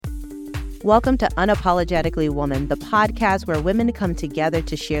Welcome to Unapologetically Woman, the podcast where women come together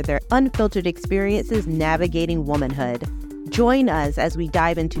to share their unfiltered experiences navigating womanhood. Join us as we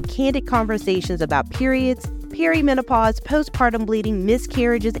dive into candid conversations about periods, perimenopause, postpartum bleeding,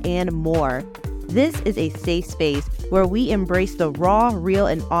 miscarriages, and more. This is a safe space where we embrace the raw, real,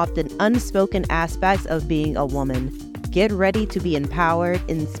 and often unspoken aspects of being a woman. Get ready to be empowered,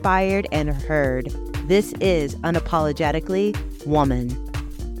 inspired, and heard. This is Unapologetically Woman.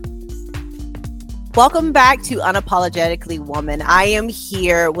 Welcome back to Unapologetically Woman. I am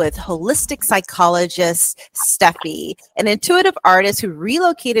here with holistic psychologist Steffi, an intuitive artist who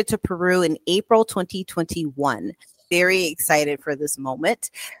relocated to Peru in April 2021. Very excited for this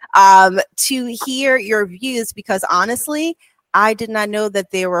moment to hear your views, because honestly, I did not know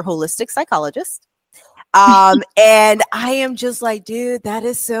that they were holistic psychologists. And I am just like, dude, that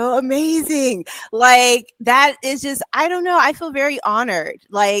is so amazing. Like, that is just, I don't know. I feel very honored,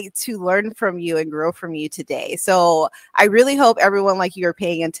 like, to learn from you and grow from you today. So I really hope everyone, like, you are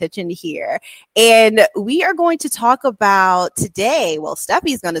paying attention here. And we are going to talk about today, well,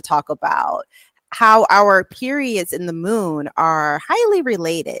 Steffi's going to talk about how our periods in the moon are highly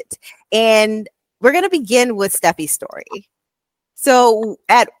related. And we're going to begin with Steffi's story. So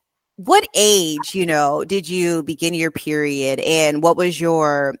at what age, did you begin your period, and what was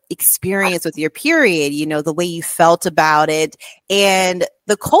your experience with your period? The way you felt about it and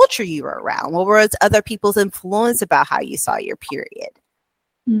the culture you were around. What was other people's influence about how you saw your period?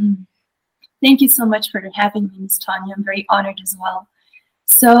 Thank you so much for having me, Ms. Tanya. I'm very honored as well.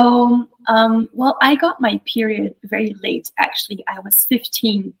 So, I got my period very late, actually. I was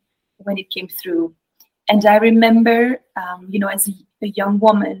 15 when it came through. And I remember, as a young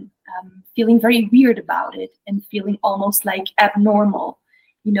woman, feeling very weird about it and feeling almost like abnormal,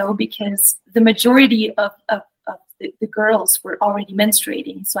 because the majority of the girls were already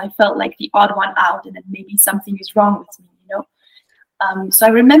menstruating. So I felt like the odd one out, and then maybe something is wrong with me, So I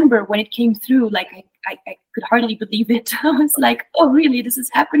remember when it came through, like I could hardly believe it. I was like, oh, really, this is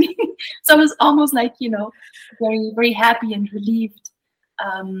happening? So I was almost like, very, very happy and relieved.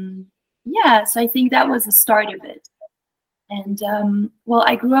 So I think that was the start of it. And,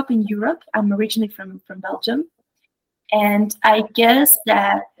 I grew up in Europe. I'm originally from Belgium. And I guess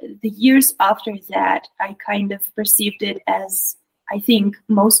that the years after that, I kind of perceived it as, I think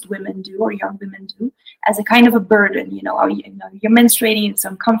most women do, or young women do, as a kind of a burden. You're menstruating, it's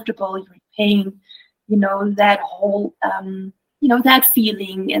uncomfortable, you're in pain, that whole, that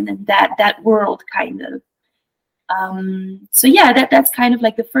feeling, and then that world kind of. That's kind of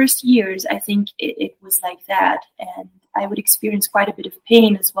like the first years. I think it was like that, and I would experience quite a bit of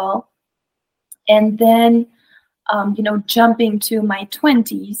pain as well. And then, jumping to my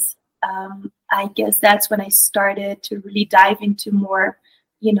 20s, I guess that's when I started to really dive into more,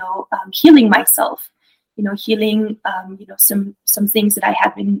 healing myself, healing, some things that I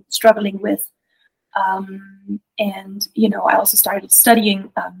had been struggling with. I also started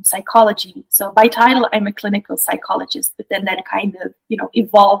studying psychology. So by title, I'm a clinical psychologist, but then that kind of,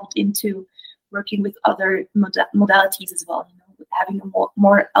 evolved into working with other modalities as well, having a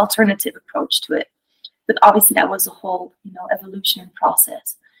more alternative approach to it. But obviously that was a whole, evolution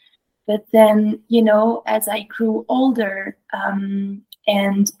process. But then, as I grew older,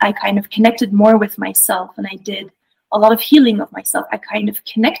 and I kind of connected more with myself, and I did a lot of healing of myself, I kind of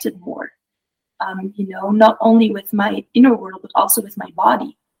connected more. Not only with my inner world, but also with my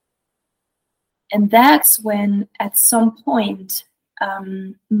body. And that's when, at some point,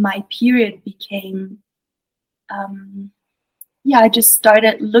 my period became, I just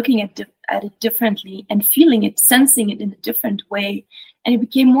started looking at it differently and feeling it, sensing it in a different way. And it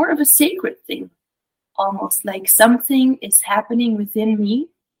became more of a sacred thing, almost like something is happening within me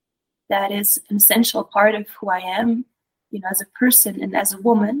that is an essential part of who I am, as a person and as a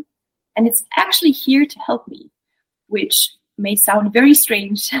woman. And it's actually here to help me, which may sound very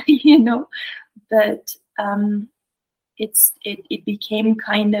strange, but it became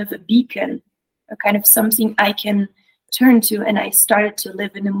kind of a beacon, or kind of something I can turn to. And I started to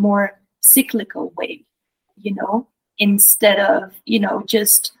live in a more cyclical way, instead of,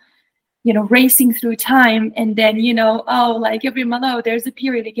 just, racing through time. And then, like every month, oh, there's a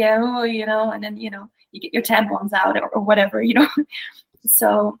period again, and then, you get your tampons out or whatever,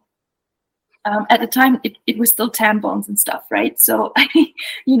 So at the time, it was still tampons and stuff, right? So,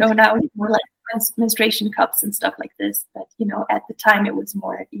 now it's more like menstruation cups and stuff like this. But, at the time, it was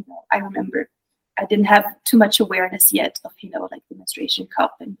more, I remember I didn't have too much awareness yet of, like the menstruation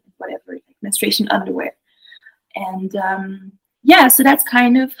cup and whatever, like menstruation underwear. And, so that's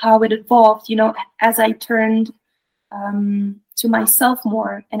kind of how it evolved, as I turned to myself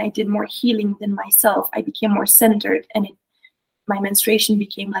more and I did more healing than myself, I became more centered, and my menstruation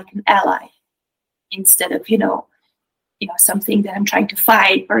became like an ally instead of, something that I'm trying to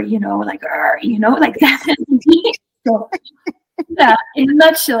fight or, like that. So, yeah, in a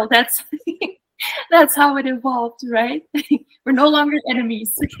nutshell, that's how it evolved, right? We're no longer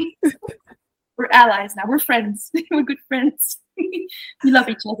enemies. We're allies now. We're friends. We're good friends. We love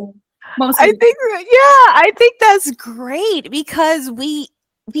each other. I think that's great because we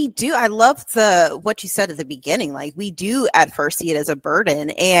do. I love what you said at the beginning. Like, we do at first see it as a burden,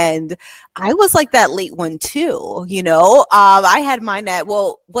 and I was like that late one too. I had mine at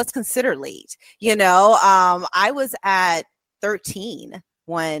what's considered late. I was at 13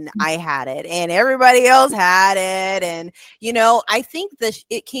 when I had it, and everybody else had it, and I think that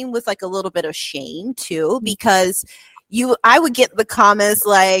it came with like a little bit of shame too, because I would get the comments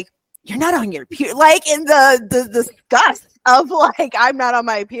like, "You're not on your period," like in the disgust of like, I'm not on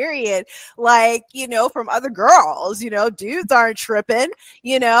my period, like, from other girls, dudes aren't tripping,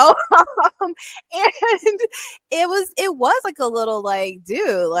 and it was like a little like,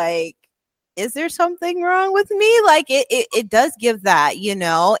 dude, like, is there something wrong with me? Like, it does give that,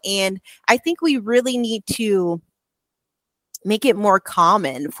 and I think we really need to make it more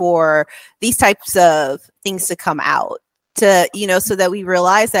common for these types of things to come out, to so that we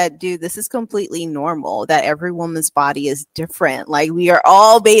realize that, dude, this is completely normal, that every woman's body is different. Like, we are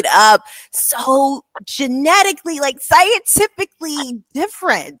all made up so genetically, like scientifically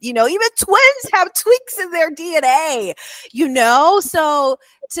different, even twins have tweaks in their DNA, so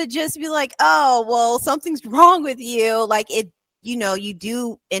to just be like, oh, well, something's wrong with you, like, it, you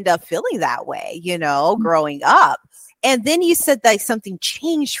do end up feeling that way, growing up. And then you said that something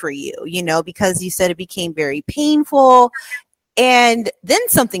changed for you, because you said it became very painful, and then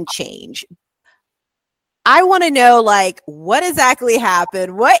something changed. I want to know, like, what exactly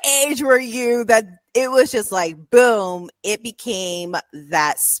happened? What age were you that it was just like, boom, it became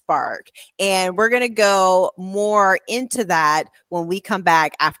that spark? And we're going to go more into that when we come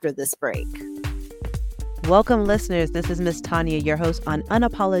back after this break. Welcome, listeners. This is Miss Tanya, your host on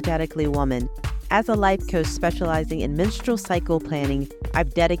Unapologetically Woman. As a life coach specializing in menstrual cycle planning,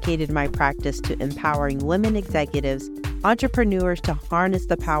 I've dedicated my practice to empowering women executives, entrepreneurs to harness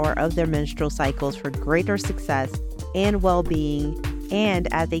the power of their menstrual cycles for greater success and well-being, and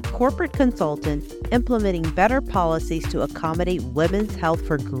as a corporate consultant, implementing better policies to accommodate women's health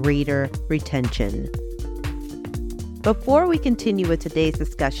for greater retention. Before we continue with today's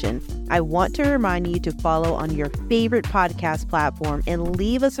discussion, I want to remind you to follow on your favorite podcast platform and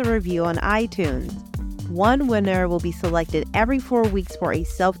leave us a review on iTunes. One winner will be selected every 4 weeks for a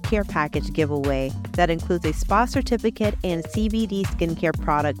self-care package giveaway that includes a spa certificate and CBD skincare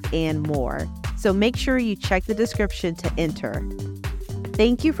products and more. So make sure you check the description to enter.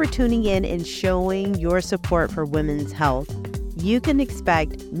 Thank you for tuning in and showing your support for women's health. You can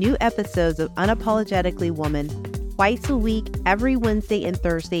expect new episodes of Unapologetically Woman twice a week, every Wednesday and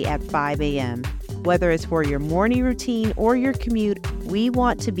Thursday at 5 a.m. Whether it's for your morning routine or your commute, we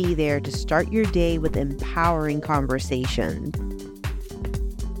want to be there to start your day with empowering conversation.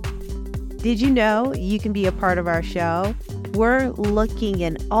 Did you know you can be a part of our show? We're looking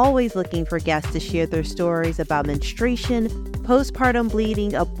and always looking for guests to share their stories about menstruation, postpartum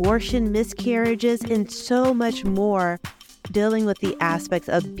bleeding, abortion, miscarriages, and so much more, dealing with the aspects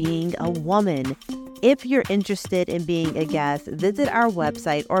of being a woman. If you're interested in being a guest, visit our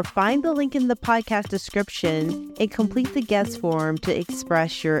website or find the link in the podcast description and complete the guest form to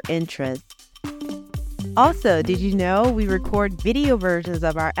express your interest. Also, did you know we record video versions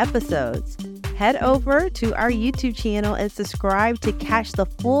of our episodes? Head over to our YouTube channel and subscribe to catch the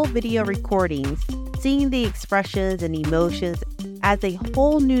full video recordings. Seeing the expressions and emotions adds a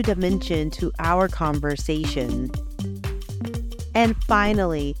whole new dimension to our conversation. And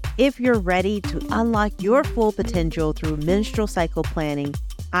finally, if you're ready to unlock your full potential through menstrual cycle planning,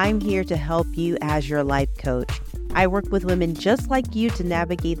 I'm here to help you as your life coach. I work with women just like you to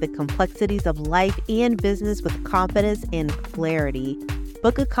navigate the complexities of life and business with confidence and clarity.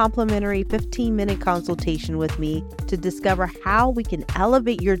 Book a complimentary 15-minute consultation with me to discover how we can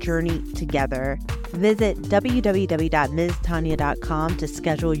elevate your journey together. Visit www.mstanya.com to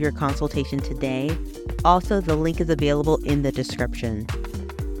schedule your consultation today. Also, the link is available in the description.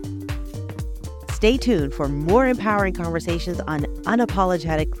 Stay tuned for more empowering conversations on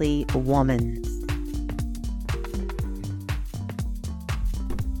Unapologetically Woman.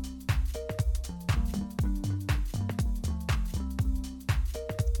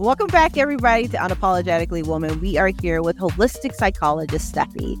 Welcome back, everybody, to Unapologetically Woman. We are here with holistic psychologist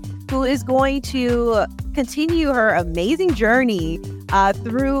Steffi, who is going to continue her amazing journey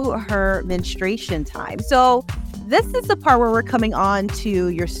through her menstruation time. So this is the part where we're coming on to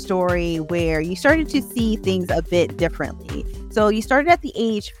your story where you started to see things a bit differently. So you started at the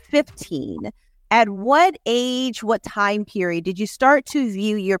age 15. At what age, what time period did you start to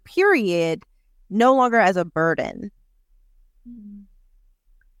view your period no longer as a burden?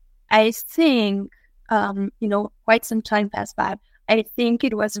 I think, quite some time passed by. I think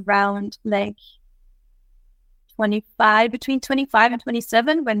it was around like 25, between 25 and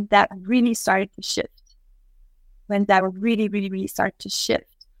 27 when that really started to shift. When that really, really, really started to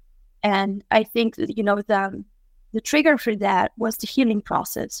shift. And I think, the trigger for that was the healing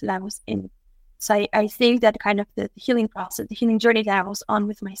process that I was in. So I think that kind of the healing process, the healing journey that I was on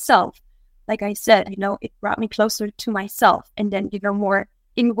with myself, like I said, it brought me closer to myself. And then, more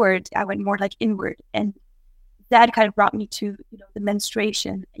inward, I went more like inward. And that kind of brought me to, the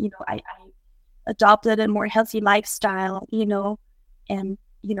menstruation. I adopted a more healthy lifestyle, and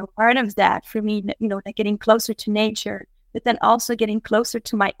part of that for me, like getting closer to nature, but then also getting closer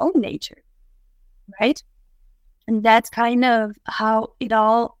to my own nature, right? And that's kind of how it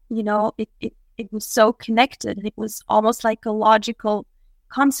all, it was so connected. It was almost like a logical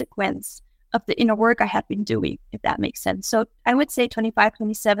consequence of the inner work I had been doing, if that makes sense. So I would say 25,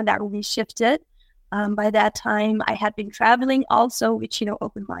 27, that really shifted. By that time, I had been traveling also, which,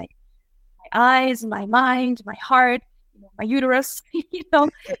 opened my eyes, my mind, my heart, my uterus,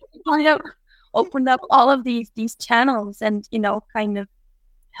 kind of opened up all of these channels and, kind of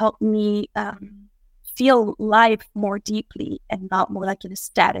helped me feel life more deeply and not more like in a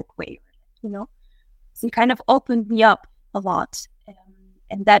static way, So it kind of opened me up a lot.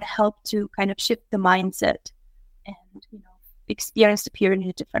 And that helped to kind of shift the mindset and, experience the period in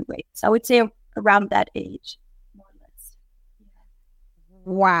a different way. So I would say around that age, more or less. Yeah.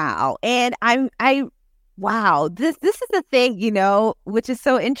 Wow. And wow, this is the thing, which is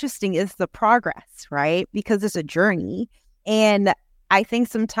so interesting is the progress, right? Because it's a journey. And I think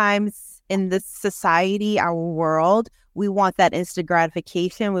sometimes in this society, our world, we want that instant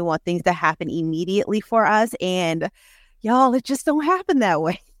gratification. We want things to happen immediately for us. And y'all, it just don't happen that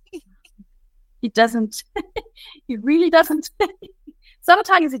way. It doesn't. It really doesn't.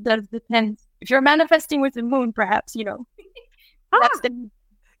 Sometimes it does. Depends. If you're manifesting with the moon, perhaps, that's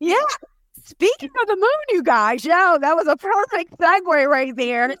yeah. Speaking of the moon, you guys, that was a perfect segue right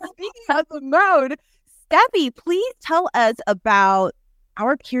there. Speaking of the moon, Steffi, please tell us about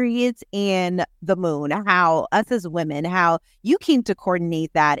our periods and the moon, how us as women, how you came to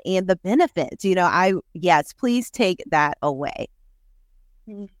coordinate that and the benefits. Yes, please take that away.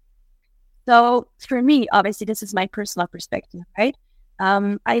 So for me, obviously, this is my personal perspective, right?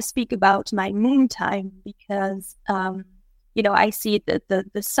 I speak about my moon time because, I see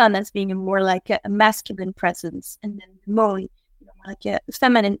the sun as being more like a masculine presence, and then the moon, more like a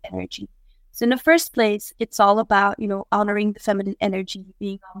feminine energy. So in the first place, it's all about, honoring the feminine energy,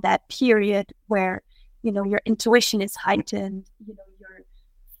 being on that period where, your intuition is heightened, you're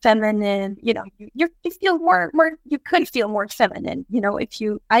feminine, you feel more, you could feel more feminine, if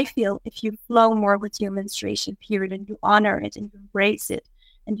you flow more with your menstruation period and you honor it and you embrace it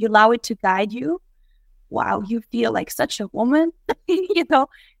and you allow it to guide you. Wow, you feel like such a woman,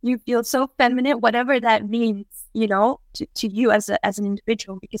 you feel so feminine, whatever that means, to you as an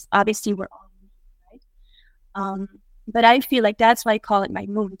individual, because obviously we're all unique, right? But I feel like that's why I call it my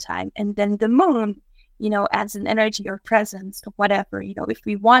moon time. And then the moon, as an energy or presence or whatever, if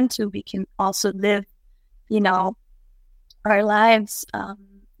we want to, we can also live, our lives,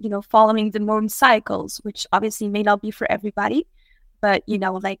 following the moon cycles, which obviously may not be for everybody. But,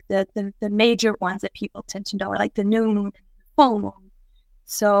 like the major ones that people tend to know are like the new moon and the full moon.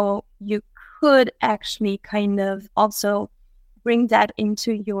 So you could actually kind of also bring that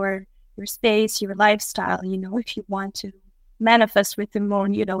into your space, your lifestyle, if you want to manifest with the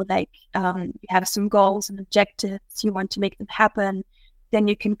moon, you have some goals and objectives, you want to make them happen, then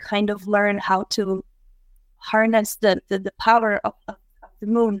you can kind of learn how to harness the power of the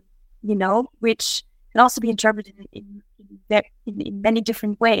moon, which can also be interpreted in many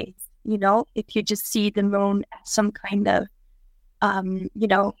different ways. If you just see the moon as some kind of,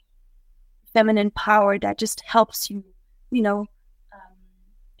 feminine power that just helps you,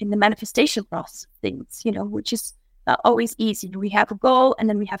 in the manifestation process of things, which is not always easy. We have a goal and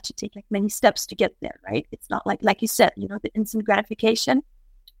then we have to take like many steps to get there, right? It's not like you said, the instant gratification,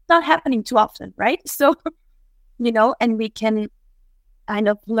 not happening too often, right? So, and we can kind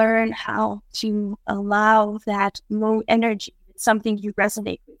of learn how to allow that moon energy, something you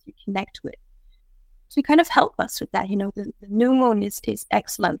resonate with, you connect with, to kind of help us with that. The new moon is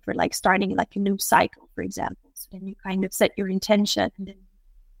excellent for like starting like a new cycle, for example. So then you kind of set your intention and then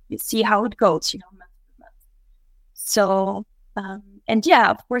you see how it goes, month to month. So, and yeah,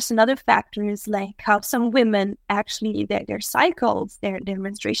 of course, another factor is like how some women actually, their cycles, their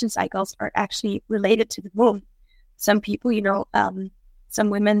menstruation cycles are actually related to the moon. Some people, some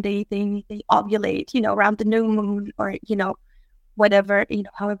women, they ovulate, around the new moon or, whatever,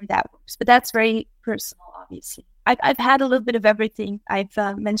 however that works. But that's very personal, obviously. I've had a little bit of everything. I've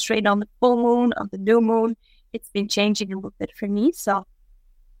menstruated on the full moon, on the new moon. It's been changing a little bit for me. So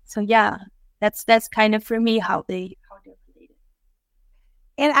yeah, that's kind of for me how they're related.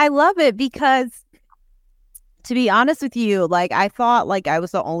 And I love it because, to be honest with you, like I thought like I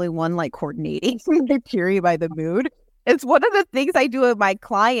was the only one like coordinating the period by the moon. It's one of the things I do with my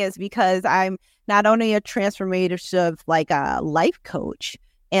clients because I'm not only a transformative like a life coach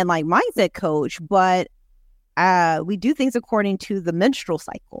and like mindset coach, but we do things according to the menstrual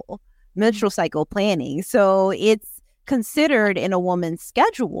cycle planning. So it's considered in a woman's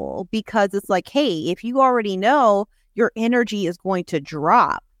schedule because it's like, hey, if you already know your energy is going to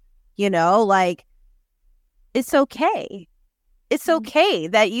drop, like it's okay. It's okay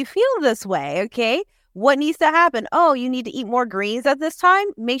that you feel this way. Okay. What needs to happen? Oh, you need to eat more greens at this time.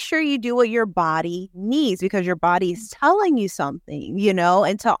 Make sure you do what your body needs because your body is telling you something,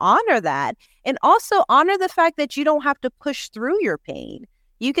 and to honor that. And also honor the fact that you don't have to push through your pain.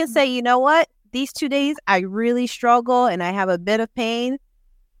 You can say, you know what? These 2 days, I really struggle and I have a bit of pain.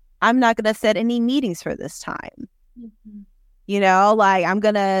 I'm not going to set any meetings for this time. Like I'm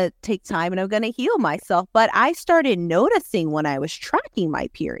going to take time and I'm going to heal myself. But I started noticing when I was tracking my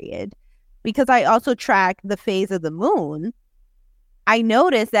period, because I also track the phase of the moon, I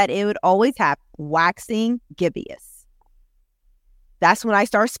noticed that it would always have waxing gibbous. That's when I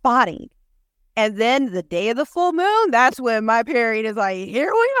start spotting. And then the day of the full moon, that's when my period is like,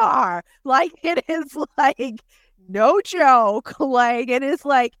 here we are. Like, it is like, no joke. Like, it is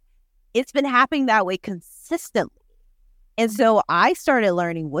like, it's been happening that way consistently. And so I started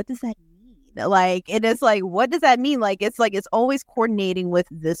learning, what does that mean? Like, it is like, what does that mean? Like, it's always coordinating with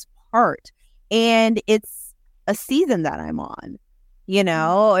this part. And it's a season that I'm on.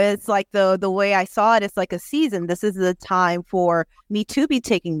 It's like the way I saw it, it's like a season. This is the time for me to be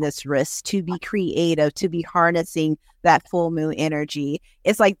taking this risk, to be creative, to be harnessing that full moon energy.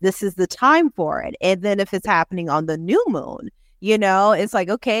 It's like, this is the time for it. And then if it's happening on the new moon, it's like,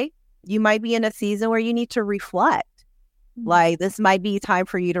 okay, you might be in a season where you need to reflect. Like, this might be time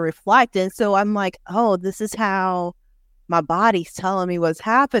for you to reflect. And so I'm like, oh, this is how my body's telling me what's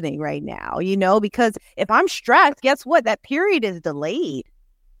happening right now, because if I'm stressed, guess what? That period is delayed.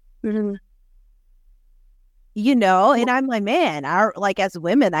 And I'm like, man, as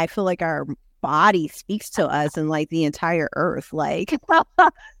women, I feel like our body speaks to us and like the entire earth, like, even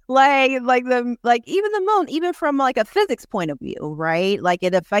the moon, even from like a physics point of view, right? Like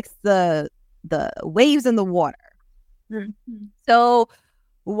it affects the waves in the water. So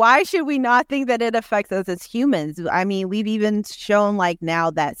why should we not think that it affects us as humans? I mean, we've even shown like now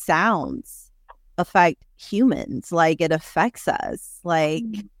that sounds affect humans. Like it affects us. Like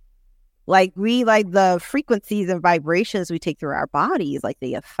we like the frequencies and vibrations we take through our bodies, like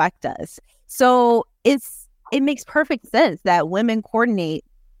they affect us. So it makes perfect sense that women coordinate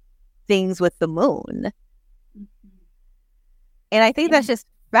things with the moon. And I think that's just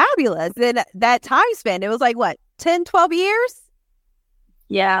fabulous. And that time span, it was like what, 10, 12 years?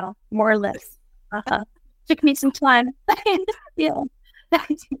 Yeah, more or less. Took me some time. Yeah.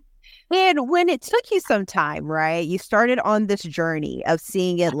 And when it took you some time, right, you started on this journey of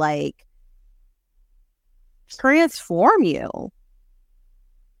seeing it like transform you.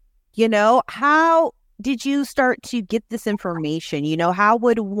 How did you start to get this information? How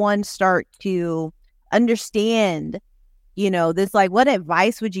would one start to understand, this, like, what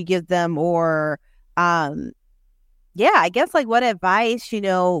advice would you give them? Or, I guess, like, what advice,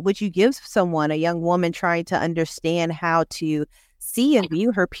 would you give someone, a young woman trying to understand how to see and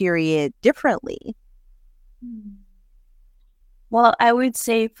view her period differently? Well, I would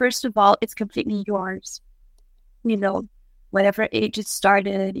say, first of all, it's completely yours. Whatever age it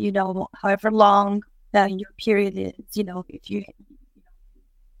started, however long your period is, if you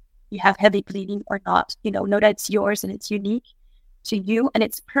have heavy bleeding or not, know that it's yours and it's unique to you and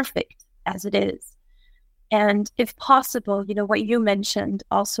it's perfect as it is. And if possible, what you mentioned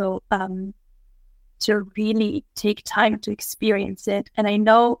also, to really take time to experience it. And I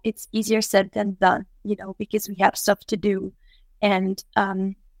know it's easier said than done, because we have stuff to do. And,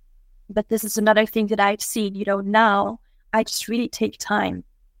 but this is another thing that I've seen, now I just really take time.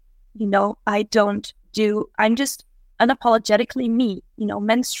 I don't do. I'm just unapologetically me,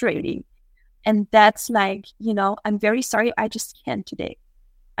 menstruating. And that's like, I'm very sorry. I just can't today.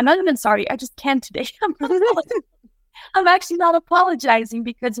 I'm not even sorry. I just can't today. I'm actually not apologizing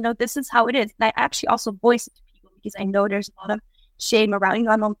because, this is how it is. And I actually also voice it to people because I know there's a lot of shame around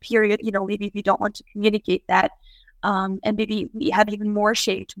I'm on period. Maybe if you don't want to communicate that. And maybe we have even more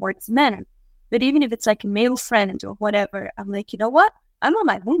shame towards men. But even if it's like a male friend or whatever, I'm like, you know what? I'm on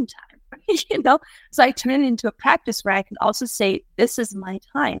my own time, So I turn it into a practice where I can also say, this is my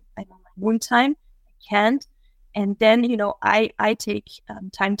time. I'm on my own time. I can't. And then, I take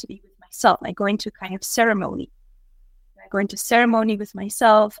time to be with myself. I go into kind of ceremony. I go into ceremony with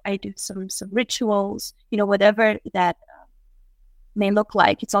myself. I do some rituals, whatever that may look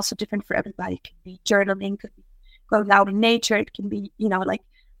like. It's also different for everybody. It can be journaling, could be going out in nature. It can be, like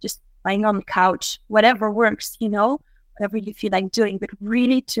just lying on the couch, whatever works, whatever you feel like doing, but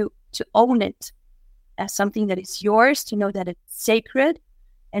really to own it as something that is yours, to know that it's sacred,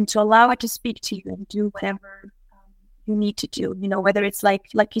 and to allow it to speak to you and do whatever you need to do, whether it's like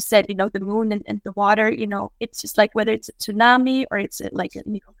you said, the moon and the water, it's just like whether it's a tsunami or it's like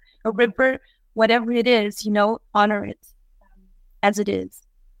a river, whatever it is, honor it as it is.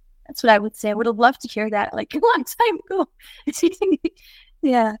 That's what I would say. I would have loved to hear that like a long time ago.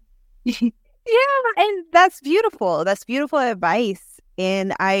 Yeah. Yeah, and that's beautiful. That's beautiful advice.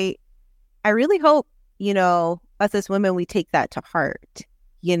 And I really hope, us as women, we take that to heart,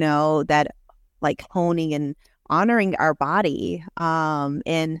 that like honing and honoring our body,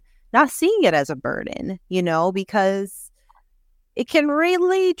 and not seeing it as a burden, because it can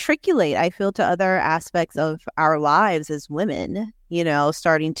really triculate, I feel, to other aspects of our lives as women,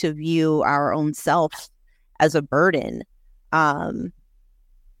 starting to view our own self as a burden.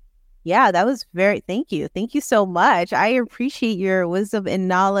 Yeah, that was thank you. Thank you so much. I appreciate your wisdom and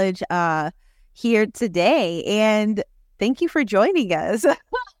knowledge here today. And thank you for joining us.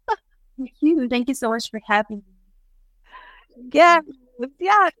 Thank you. Thank you so much for having me. Yeah,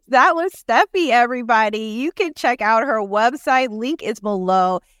 that was Steffi, everybody. You can check out her website. Link is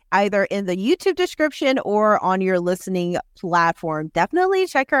below, either in the YouTube description or on your listening platform. Definitely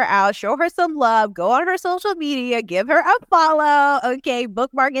check her out. Show her some love. Go on her social media. Give her a follow. Okay,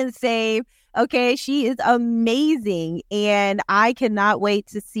 bookmark and save. Okay, she is amazing. And I cannot wait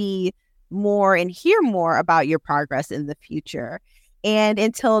to see more and hear more about your progress in the future. And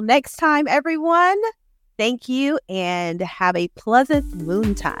until next time, everyone, thank you and have a pleasant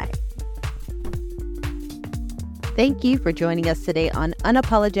moon time. Thank you for joining us today on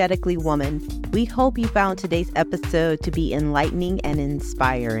Unapologetically Woman. We hope you found today's episode to be enlightening and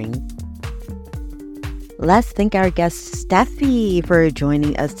inspiring. Let's thank our guest Steffi for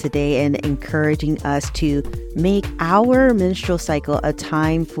joining us today and encouraging us to make our menstrual cycle a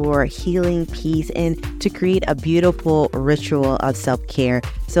time for healing, peace, and to create a beautiful ritual of self-care.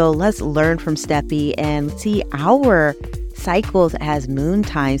 So let's learn from Steffi and see our cycles as moon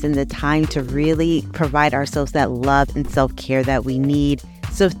times and the time to really provide ourselves that love and self-care that we need.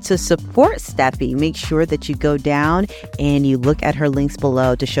 So to support Steffi, make sure that you go down and you look at her links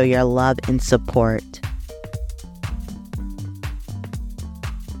below to show your love and support.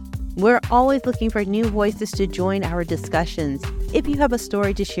 We're always looking for new voices to join our discussions. If you have a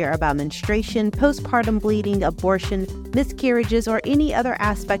story to share about menstruation, postpartum bleeding, abortion, miscarriages, or any other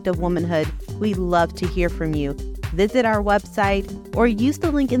aspect of womanhood, we'd love to hear from you. Visit our website or use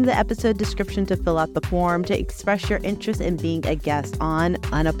the link in the episode description to fill out the form to express your interest in being a guest on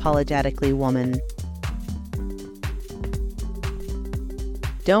Unapologetically Woman.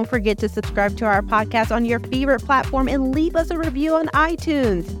 Don't forget to subscribe to our podcast on your favorite platform and leave us a review on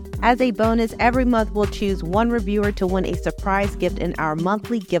iTunes. As a bonus, every month we'll choose one reviewer to win a surprise gift in our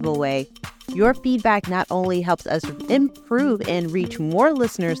monthly giveaway. Your feedback not only helps us improve and reach more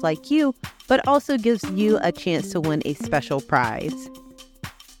listeners like you, but also gives you a chance to win a special prize.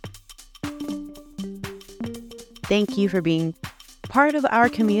 Thank you for being part of our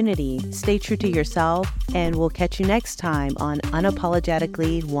community. Stay true to yourself, and we'll catch you next time on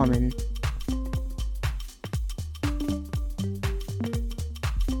Unapologetically Woman.